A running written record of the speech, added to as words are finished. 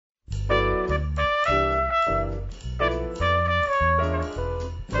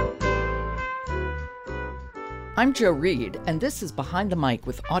I'm Joe Reed, and this is Behind the Mic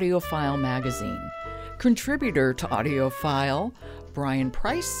with AudioFile Magazine. Contributor to AudioFile, Brian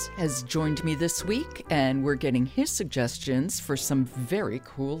Price, has joined me this week, and we're getting his suggestions for some very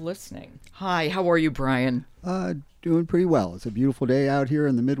cool listening. Hi, how are you, Brian? Doing pretty well. It's a beautiful day out here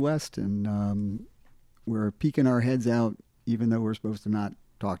in the Midwest, and we're peeking our heads out, even though we're supposed to not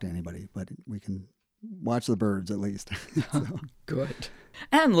talk to anybody, but we can watch the birds at least. So. Good.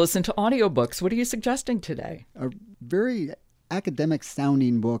 And listen to audiobooks. What are you suggesting today? A very academic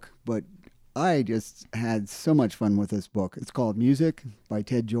sounding book, but I just had so much fun with this book. It's called Music by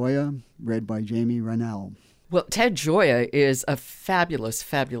Ted Gioia, read by Jamie Rennell. Well, Ted Gioia is a fabulous,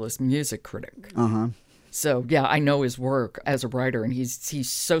 fabulous music critic. Uh-huh. So, yeah, I know his work as a writer, and he's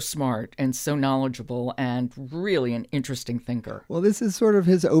so smart and so knowledgeable and really an interesting thinker. Well, this is sort of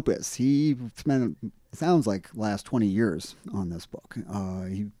his opus. He spent, it sounds like, last 20 years on this book.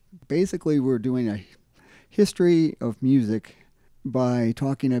 Basically, we're doing a history of music by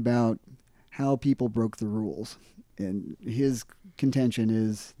talking about how people broke the rules. And his contention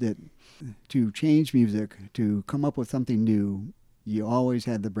is that to change music, to come up with something new, you always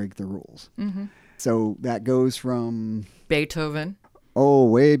had to break the rules. Mm-hmm. So that goes from Beethoven. Oh,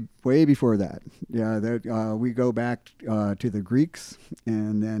 way before that. Yeah, we go back to the Greeks,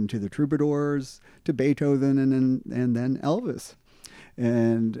 and then to the troubadours, to Beethoven, and then Elvis,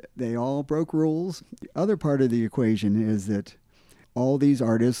 and they all broke rules. The other part of the equation is that all these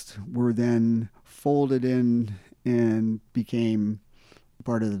artists were then folded in and became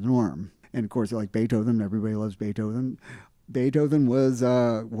part of the norm. And of course, like Beethoven, everybody loves Beethoven. Beethoven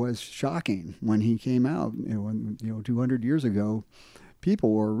was shocking when he came out. 200 years ago,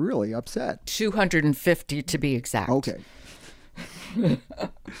 people were really upset. 250 to be exact. Okay.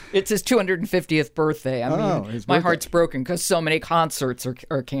 It's his 250th birthday. My heart's broken because so many concerts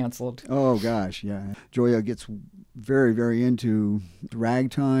are canceled. Oh, gosh, yeah. Gioia gets very, very into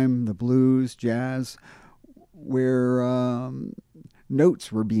ragtime, the blues, jazz, where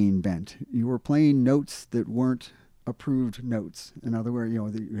notes were being bent. You were playing notes that weren't approved notes. In other words, you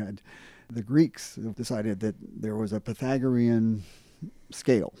had the Greeks decided that there was a Pythagorean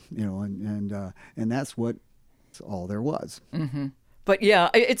scale, and that's what all there was. Mm-hmm. But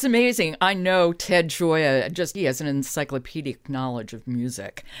yeah, it's amazing. I know Ted Gioia, he has an encyclopedic knowledge of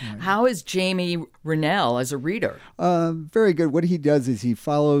music. Right. How is Jamie Rennell as a reader? Very good. What he does is he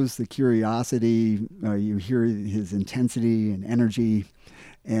follows the curiosity. You hear his intensity and energy,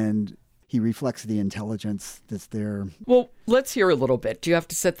 and he reflects the intelligence that's there. Well, let's hear a little bit. Do you have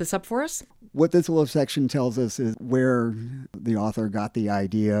to set this up for us? What this little section tells us is where the author got the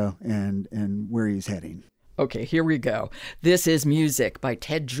idea and where he's heading. Okay, here we go. This is Music by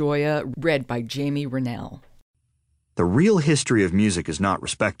Ted Gioia, read by Jamie Rennell. The real history of music is not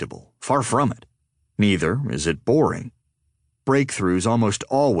respectable, far from it. Neither is it boring. Breakthroughs almost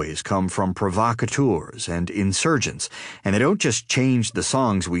always come from provocateurs and insurgents, and they don't just change the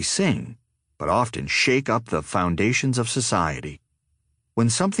songs we sing, but often shake up the foundations of society. When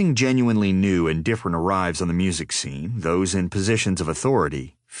something genuinely new and different arrives on the music scene, those in positions of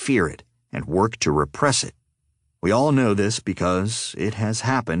authority fear it and work to repress it. We all know this because it has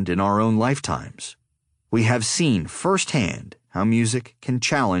happened in our own lifetimes. We have seen firsthand how music can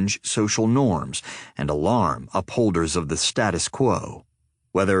challenge social norms and alarm upholders of the status quo,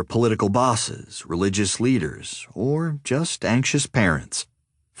 whether political bosses, religious leaders, or just anxious parents,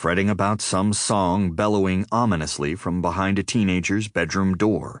 fretting about some song bellowing ominously from behind a teenager's bedroom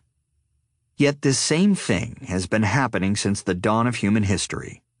door. Yet this same thing has been happening since the dawn of human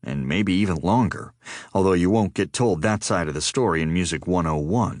history, and maybe even longer, although you won't get told that side of the story in Music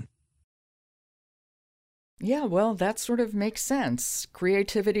 101. Yeah, well, that sort of makes sense.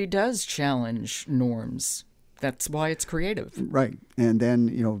 Creativity does challenge norms. That's why it's creative. Right. And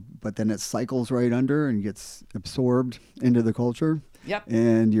then, but then it cycles right under and gets absorbed into the culture. Yep.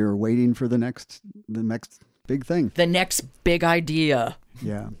 And you're waiting for the next big thing. The next big idea.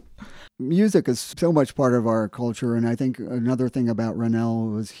 Yeah. Music is so much part of our culture, and I think another thing about Rennell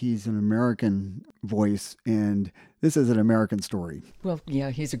was he's an American voice, and this is an American story. Well,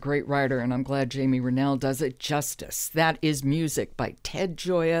 yeah, he's a great writer, and I'm glad Jamie Rennell does it justice. That is Music by Ted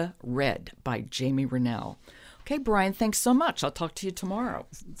Gioia, read by Jamie Rennell. Okay, Brian, thanks so much. I'll talk to you tomorrow.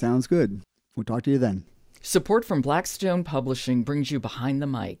 Sounds good. We'll talk to you then. Support from Blackstone Publishing brings you Behind the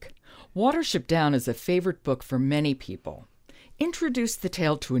Mic. Watership Down is a favorite book for many people. Introduce the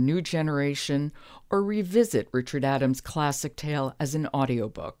tale to a new generation or revisit Richard Adams' classic tale as an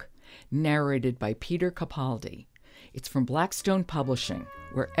audiobook, narrated by Peter Capaldi. It's from Blackstone Publishing,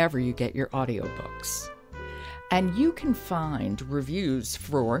 wherever you get your audiobooks. And you can find reviews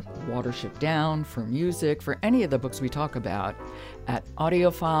for Watership Down, for music, for any of the books we talk about at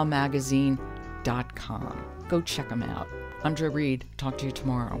audiofilemagazine.com. Go check them out. I'm Jo Reed. Talk to you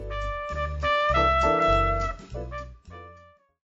tomorrow.